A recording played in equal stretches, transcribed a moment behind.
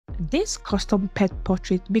This custom pet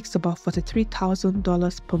portrait makes about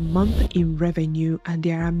 $43,000 per month in revenue, and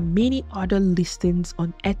there are many other listings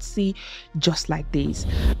on Etsy just like this.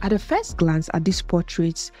 At a first glance at these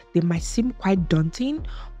portraits, they might seem quite daunting,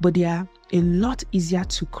 but they are a lot easier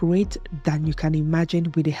to create than you can imagine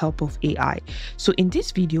with the help of AI. So in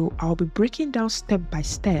this video, I'll be breaking down step by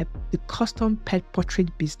step the custom pet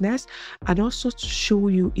portrait business, and also to show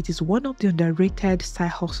you it is one of the underrated side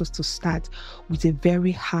hustles to start with a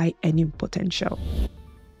very high earning potential.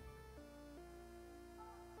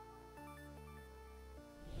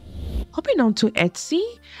 Hopping onto Etsy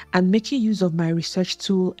and making use of my research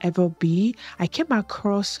tool Everbee, I came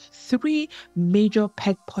across 3 major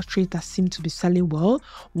pet portraits that seem to be selling well.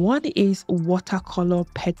 One is watercolor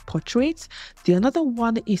pet portraits. The another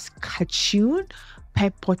one is cartoon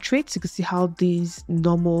pet portraits. You can see how these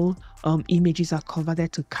normal images are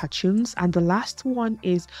converted to cartoons. And the last one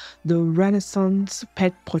is the Renaissance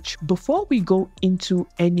pet portrait. Before we go into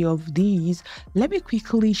any of these, let me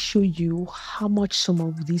quickly show you how much some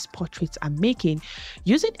of these portraits are making.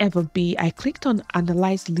 Using Everbee, I clicked on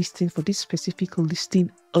Analyze Listing for this specific listing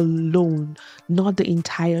alone, not the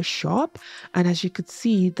entire shop. And as you could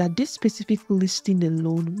see that this specific listing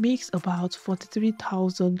alone makes about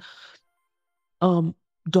 $43,000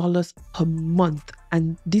 dollars per month,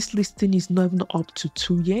 and this listing is not even up to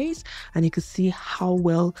 2 years, and you can see how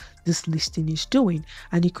well this listing is doing.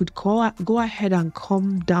 And you could go ahead and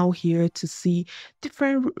come down here to see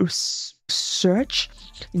different search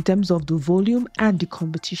in terms of the volume and the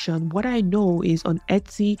competition. What I know is on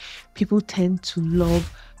Etsy, people tend to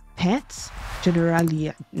love pets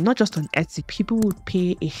generally. Not just on Etsy, people would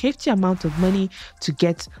pay a hefty amount of money to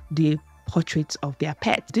get the portraits of their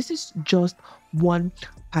pets. This is just one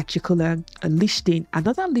particular listing.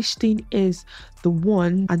 Another listing is the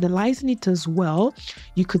one analyzing it as well.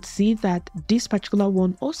 You could see that this particular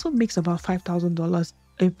one also makes about $5,000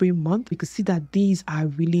 every month. You can see that these are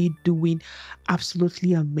really doing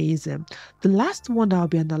absolutely amazing. The last one that I'll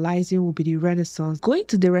be analyzing will be the Renaissance. Going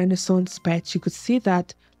to the Renaissance pet, you could see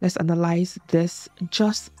that, let's analyze this,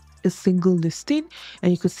 just a single listing,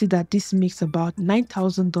 and you could see that this makes about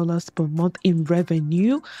 $9,000 per month in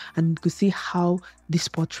revenue, and you could see how these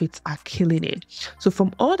portraits are killing it. So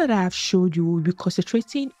from all that I have showed you, we'll be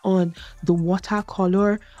concentrating on the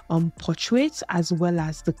watercolor portraits as well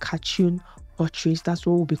as the cartoon portraits. That's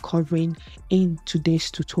what we'll be covering in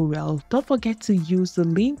today's tutorial. Don't forget to use the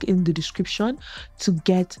link in the description to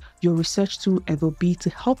get your research tool Everbee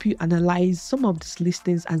to help you analyze some of these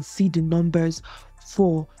listings and see the numbers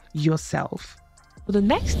for yourself. So the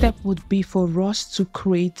next step would be for us to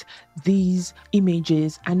create these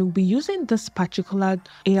images, and we'll be using this particular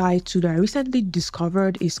AI tool that I recently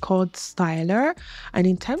discovered. Is called Styler. And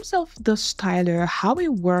in terms of the Styler, how it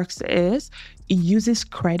works is it uses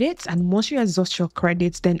credits, and once you exhaust your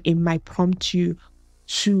credits, then it might prompt you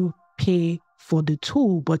to pay for the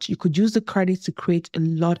tool, but you could use the credits to create a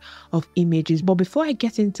lot of images. But before I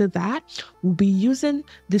get into that, we'll be using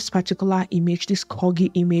this particular image, this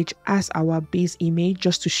corgi image, as our base image,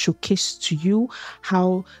 just to showcase to you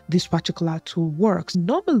how this particular tool works.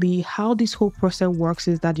 Normally, how this whole process works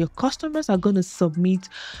is that your customers are going to submit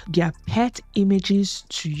their pet images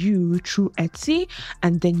to you through Etsy,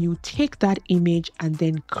 and then you take that image and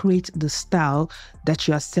then create the style that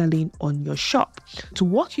you are selling on your shop. To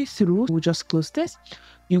walk you through, we'll just close this.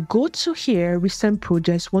 You go to here, recent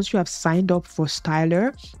projects. Once you have signed up for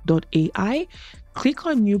Styler.ai, click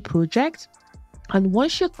on new project. And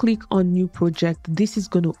once you click on new project, this is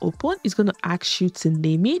going to open. It's going to ask you to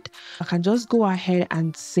name it. I can just go ahead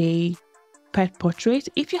and say pet portrait.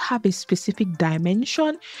 If you have a specific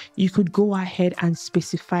dimension, you could go ahead and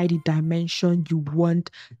specify the dimension you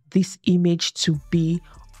want this image to be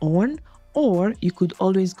on. Or you could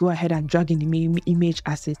always go ahead and drag in the image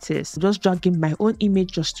as it is. Just drag in my own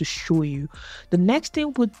image just to show you. The next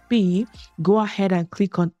thing would be go ahead and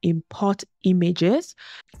click on import images.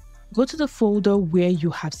 Go to the folder where you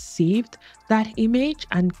have saved that image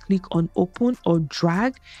and click on open or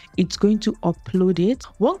drag. It's going to upload it.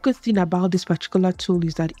 One good thing about this particular tool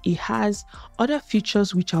is that it has other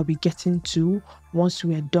features which I'll be getting to once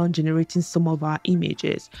we are done generating some of our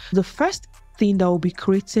images. The first thing that we'll be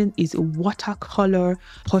creating is a watercolor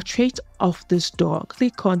portrait of this dog.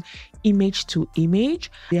 Click on image to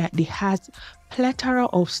image. It has plethora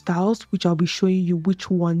of styles, which I'll be showing you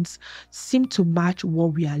which ones seem to match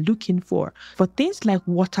what we are looking for. For things like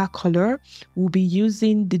watercolor, we'll be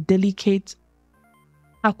using the Delicate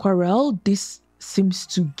Aquarelle. This seems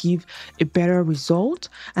to give a better result.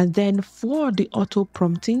 And then for the auto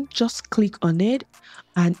prompting, just click on it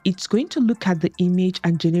and it's going to look at the image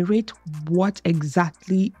and generate what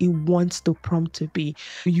exactly it wants the prompt to be.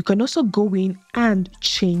 You can also go in and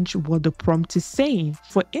change what the prompt is saying.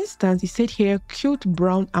 For instance, it said here, cute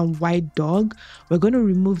brown and white dog. We're going to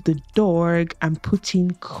remove the dog and put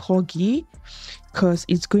in corgi because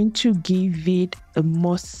it's going to give it a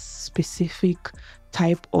more specific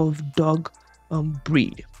type of dog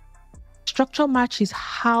breed. Structure match is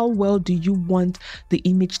how well do you want the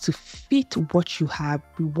image to fit what you have.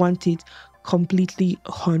 We want it completely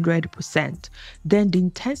 100%. Then the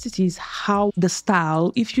intensity is how the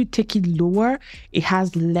style, if you take it lower, it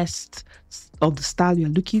has less of the style you're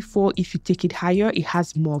looking for. If you take it higher, it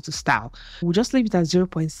has more of the style. We'll just leave it at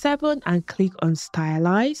 0.7 and click on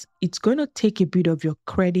stylize. It's going to take a bit of your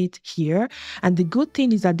credit here. And the good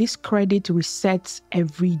thing is that this credit resets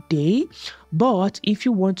every day. But if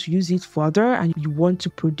you want to use it further and you want to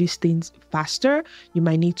produce things faster, you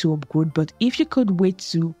might need to upgrade. But if you could wait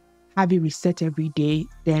to have it reset every day,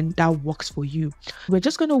 then that works for you. We're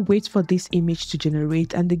just going to wait for this image to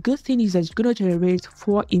generate. And the good thing is that it's going to generate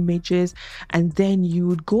 4 images, and then you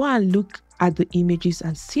would go and look at the images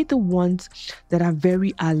and see the ones that are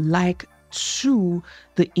very alike to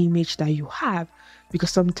the image that you have,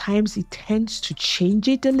 because sometimes it tends to change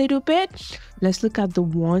it a little bit. Let's look at the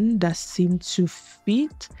one that seemed to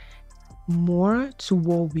fit more to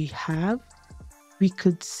what we have. We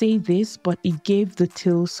could say this, but it gave the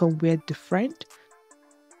tail somewhere different.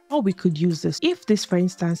 Or we could use this. If this, for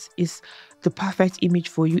instance, is the perfect image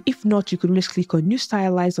for you. If not, you could always click on new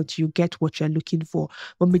stylize until you get what you're looking for.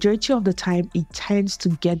 But majority of the time, it tends to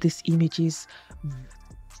get these images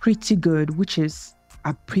pretty good, which is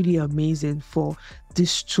pretty amazing for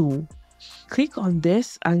this tool. Click on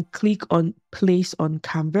this and click on place on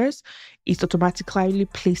canvas. It automatically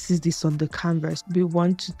places this on the canvas. We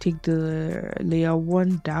want to take the layer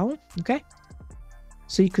 1 down. Okay,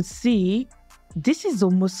 so you could see this is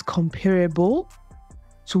almost comparable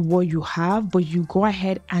to what you have, but you go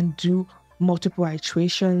ahead and do multiple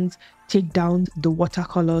iterations, take down the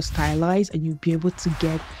watercolor stylize, and you'll be able to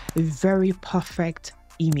get a very perfect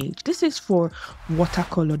image. This is for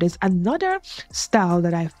watercolor. There's another style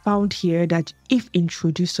that I found here that if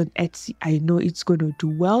introduced on Etsy, I know it's going to do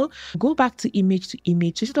well. Go back to image.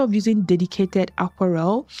 Instead of using dedicated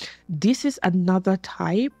aquarelle, this is another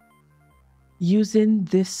type. Using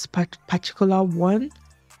this particular one,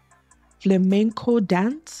 flamenco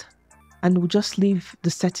dance, and we'll just leave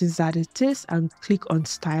the settings as it is and click on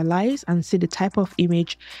stylize and see the type of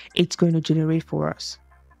image it's going to generate for us.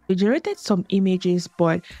 We generated some images,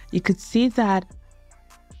 but you could see that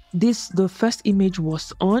the first image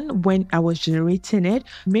was on when I was generating it.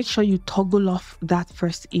 Make sure you toggle off that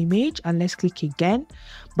first image and let's click again.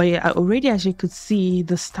 But yeah, already, as you could see,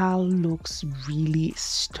 the style looks really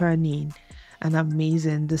stunning and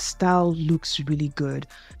amazing. The style looks really good.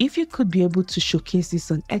 If you could be able to showcase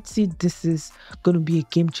this on Etsy, this is going to be a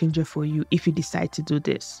game changer for you if you decide to do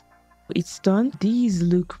this. It's done. These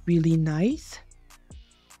look really nice.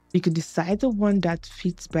 You can decide the one that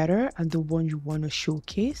fits better and the one you want to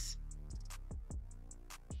showcase.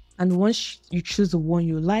 And once you choose the one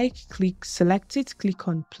you like, select it, click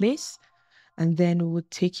on place, and then we'll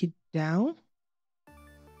take it down.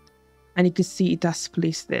 And you can see it has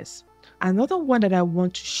placed this. Another one that I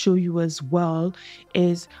want to show you as well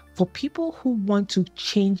is for people who want to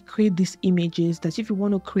create these images, that if you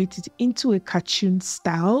want to create it into a cartoon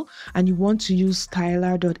style and you want to use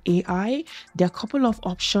styler.ai, there are a couple of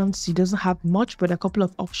options. It doesn't have much, but a couple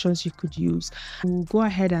of options you could use. We'll go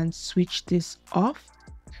ahead and switch this off.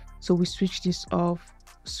 So we switch this off,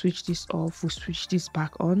 we'll switch this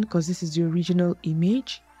back on because this is the original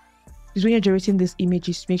image. Because when you're generating these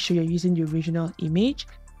images, make sure you're using the original image.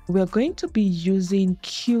 We're going to be using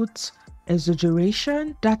cute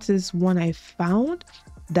exaggeration. That is one I found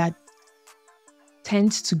that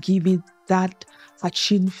tends to give it that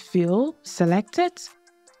cartoon feel. Select it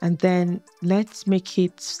and then let's make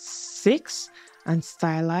it 6 and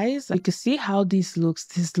stylize. You can see how this looks.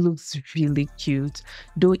 This looks really cute.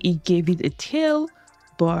 Though it gave it a tail,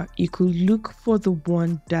 but you could look for the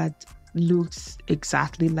one that looks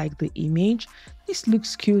exactly like the image. This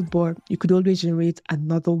looks cute, but you could always generate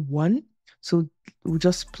another one. So we'll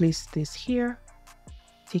just place this here,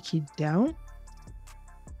 take it down.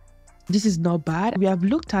 This is not bad. We have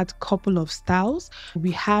looked at a couple of styles.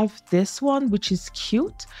 We have this one, which is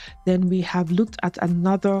cute. Then we have looked at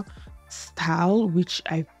another style, which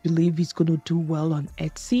I believe is going to do well on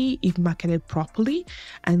Etsy if marketed properly.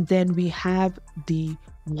 And then we have the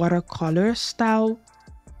watercolor style.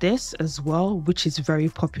 this as well, which is very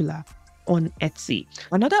popular on Etsy.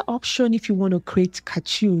 Another option if you want to create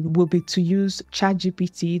cartoon will be to use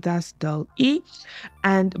ChatGPT, that's DALL-E.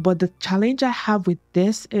 But the challenge I have with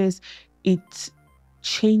this is it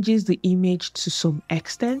changes the image to some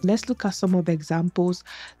extent. Let's look at some of the examples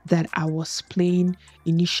that I was playing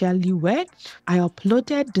initially with. I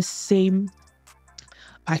uploaded the same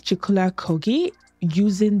particular corgi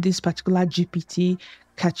using this particular GPT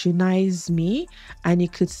cartoonize me, and you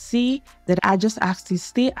could see that I just asked it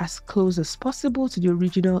stay as close as possible to the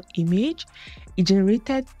original image. It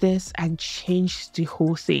generated this and changed the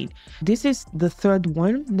whole thing. This is the third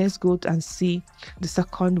one. Let's go and see the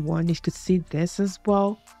second one. You could see this as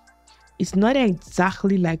well. It's not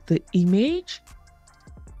exactly like the image,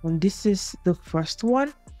 and this is the first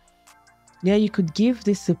one. Yeah, you could give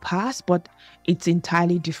this a pass, but it's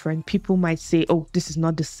entirely different. People might say, oh, this is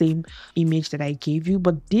not the same image that I gave you,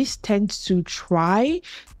 but this tends to try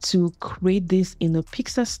to create this in a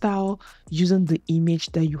pixel style using the image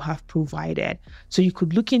that you have provided. So you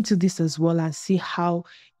could look into this as well and see how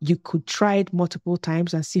you could try it multiple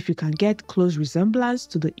times and see if you can get close resemblance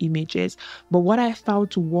to the images. But what I found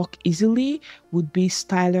to work easily would be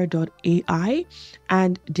Styler.ai,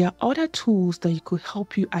 and there are other tools that you could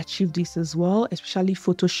help you achieve this as well, especially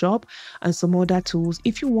Photoshop and some other tools.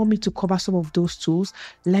 If you want me to cover some of those tools,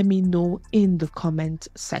 let me know in the comment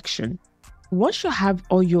section. Once you have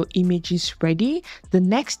all your images ready, the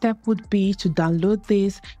next step would be to download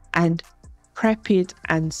this and prep it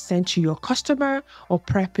and send to your customer, or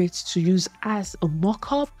prep it to use as a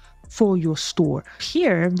mock-up for your store.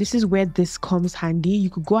 Here, this is where this comes handy. You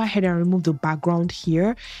could go ahead and remove the background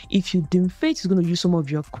here. If you deem fit, it's going to use some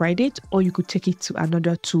of your credit, or you could take it to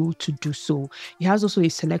another tool to do so. It has also a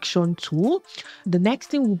selection tool. The next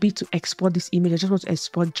thing will be to export this image. I just want to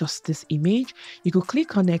export just this image. You could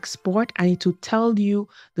click on export and it will tell you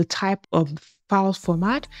the type of file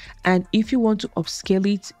format, and if you want to upscale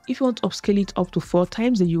it, up to 4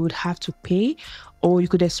 times, then you would have to pay, or you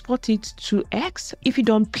could export it to X. If you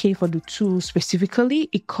don't pay for the tool specifically,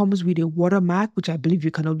 it comes with a watermark, which I believe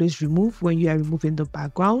you can always remove when you are removing the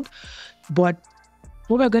background. But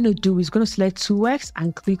what we're going to do is going to select 2x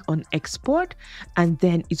and click on export, and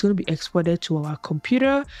then it's going to be exported to our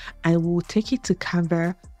computer, and we'll take it to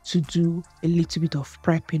Canva to do a little bit of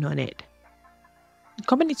prepping on it.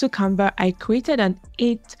 Coming into Canva, I created an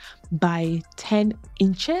 8 by 10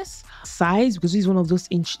 inches size, because this is one of those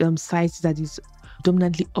sizes that is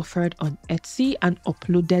dominantly offered on Etsy, and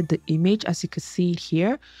uploaded the image. As you can see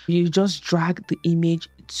here, you just drag the image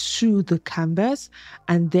to the canvas,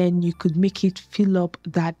 and then you could make it fill up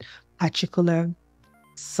that particular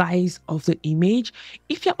size of the image.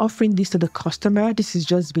 If you're offering this to the customer, this is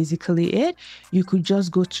just basically it. You could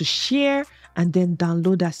just go to share and then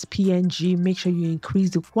download as PNG. Make sure you increase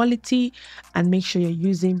the quality and make sure you're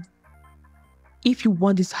using, if you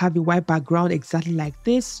want this to have a white background exactly like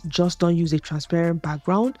this, just don't use a transparent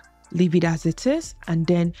background. Leave it as it is, and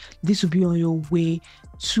then this will be on your way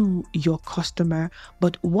to your customer.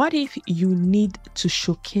 But what if you need to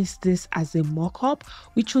showcase this as a mock-up,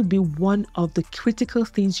 which will be one of the critical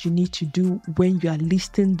things you need to do when you are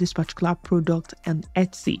listing this particular product on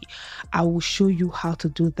Etsy? I will show you how to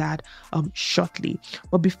do that shortly.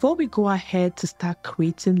 But before we go ahead to start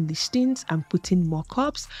creating listings and putting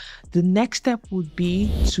mock-ups, the next step would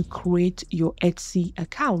be to create your Etsy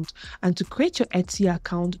account. And to create your Etsy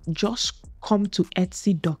account, just come to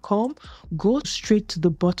etsy.com, go straight to the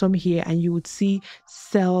bottom here, and you would see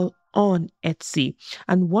sell on Etsy.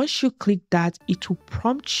 And once you click that, it will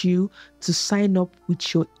prompt you to sign up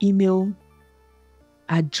with your email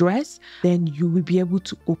address. Then you will be able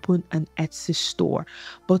to open an Etsy store.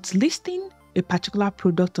 But listing a particular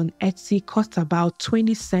product on Etsy costs about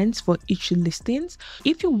 20 cents for each listings.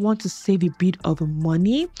 If you want to save a bit of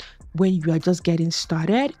money when you are just getting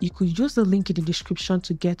started, you could use the link in the description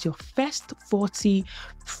to get your first 40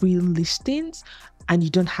 free listings, and you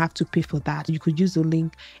don't have to pay for that. You could use the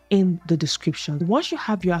link in the description. Once you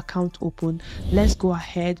have your account open, let's go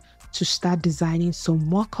ahead to start designing some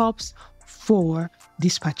mock-ups for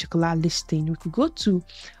this particular listing. We could go to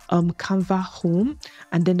Canva Home,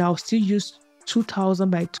 and then I'll still use 2000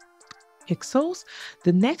 by 2 pixels.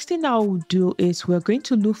 The next thing I will do is we're going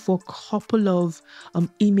to look for a couple of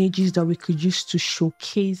images that we could use to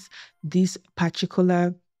showcase this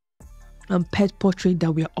particular pet portrait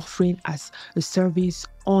that we are offering as a service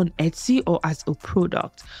on Etsy or as a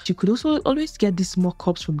product. You could also always get these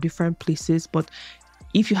mock-ups from different places, but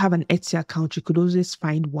if you have an Etsy account, you could always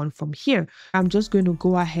find one from here. I'm just going to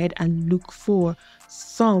go ahead and look for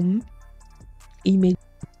some image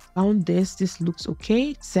Found this looks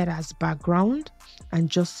okay, set as background, and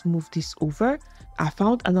just move this over. I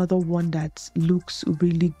found another one that looks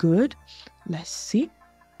really good. Let's see.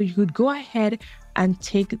 So you could go ahead and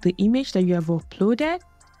take the image that you have uploaded.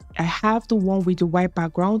 I have the one with the white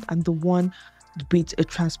background and the one with a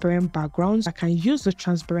transparent background. I can use the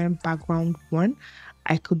transparent background one.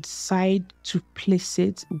 I could decide to place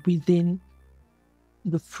it within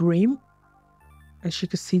the frame. As you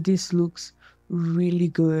can see, this looks really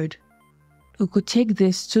good. We could take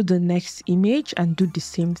this to the next image and do the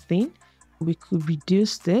same thing. We could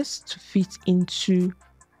reduce this to fit into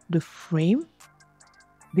the frame.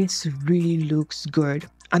 This really looks good.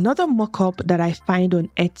 Another mock-up that I find on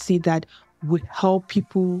Etsy that would help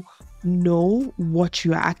people know what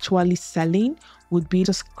you're actually selling would be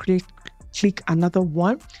just click another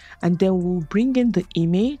one, and then we'll bring in the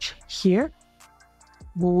image here.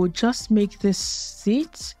 We'll just make this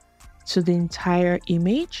fit to the entire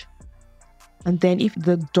image. And then if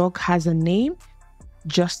the dog has a name,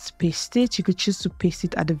 just paste it. You could choose to paste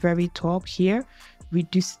it at the very top here,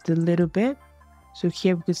 reduce it a little bit. So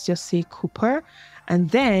here we could just say Cooper. And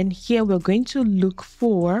then here we're going to look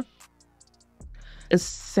for a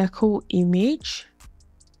circle image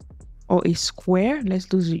or a square.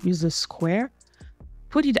 Let's use a square.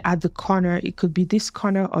 Put it at the corner. It could be this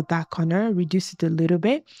corner or that corner. Reduce it a little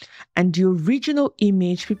bit. And the original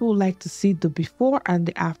image, people like to see the before and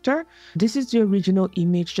the after. This is the original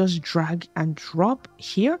image. Just drag and drop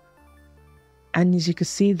here. And as you can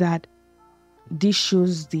see that this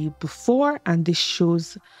shows the before and this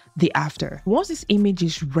shows the after. Once this image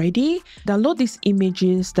is ready, download these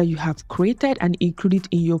images that you have created and include it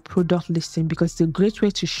in your product listing, because it's a great way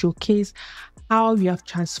to showcase how you have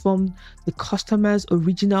transformed the customer's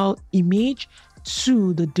original image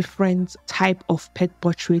to the different type of pet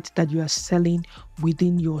portrait that you are selling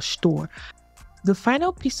within your store. The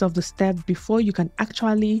final piece of the step before you can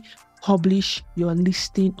actually publish your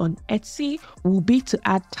listing on Etsy will be to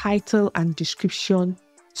add title and description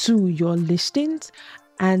to your listings.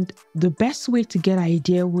 And the best way to get an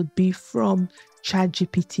idea would be from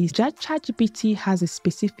ChatGPT. ChatGPT has a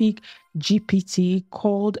specific GPT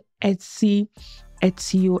called Etsy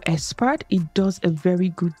SEO Expert. It does a very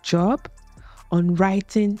good job on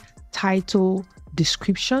writing title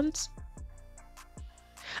descriptions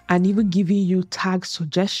and even giving you tag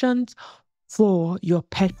suggestions for your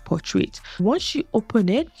pet portrait. Once you open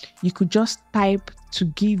it, you could just type to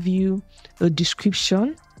give you a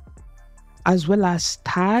description as well as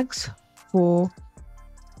tags for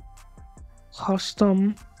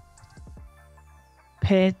custom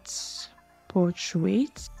pet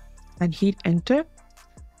portrait and hit enter.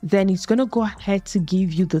 Then it's going to go ahead to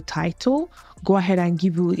give you the title, go ahead and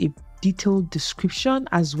give you a detailed description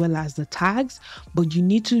as well as the tags, but you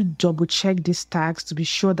need to double check these tags to be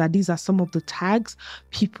sure that these are some of the tags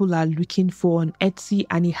people are looking for on Etsy,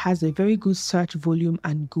 and it has a very good search volume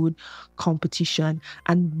and good competition.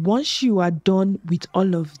 And once you are done with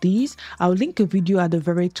all of these, I'll link a video at the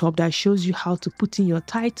very top that shows you how to put in your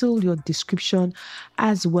title, your description,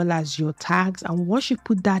 as well as your tags. And once you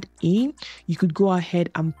put that in, you could go ahead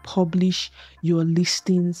and publish your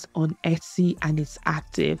listings on Etsy and it's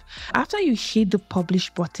active. After you hit the publish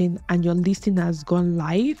button and your listing has gone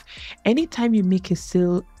live, anytime you make a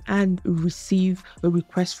sale and receive a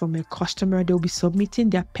request from a customer, they'll be submitting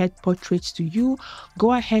their pet portraits to you.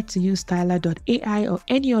 Go ahead to use Styler.ai or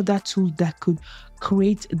any other tool that could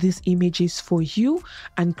create these images for you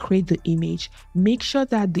and create the image. Make sure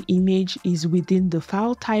that the image is within the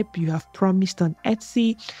file type you have promised on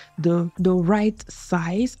Etsy, the right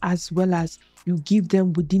size, as well as you give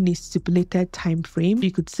them within a stipulated time frame.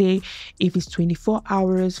 You could say if it's 24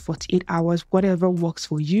 hours, 48 hours, whatever works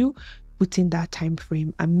for you within that time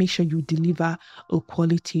frame, and make sure you deliver a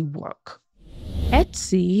quality work.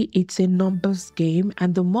 Etsy, it's a numbers game,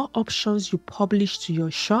 and the more options you publish to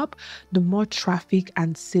your shop, the more traffic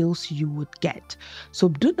and sales you would get. So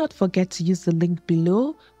do not forget to use the link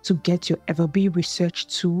below to get your Everbee research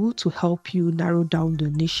tool to help you narrow down the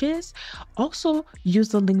niches. Also, use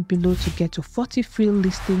the link below to get your 40 free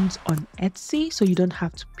listings on Etsy so you don't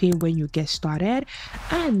have to pay when you get started.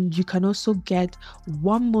 And you can also get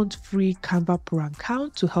 1 month free Canva Pro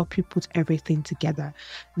account to help you put everything together.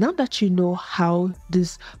 Now that you know how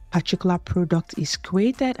this particular product is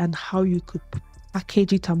created and how you could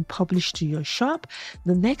package it and publish to your shop,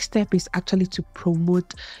 the next step is actually to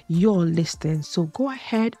promote your listing. So go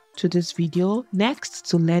ahead to this video next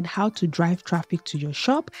to learn how to drive traffic to your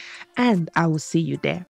shop, and I will see you there.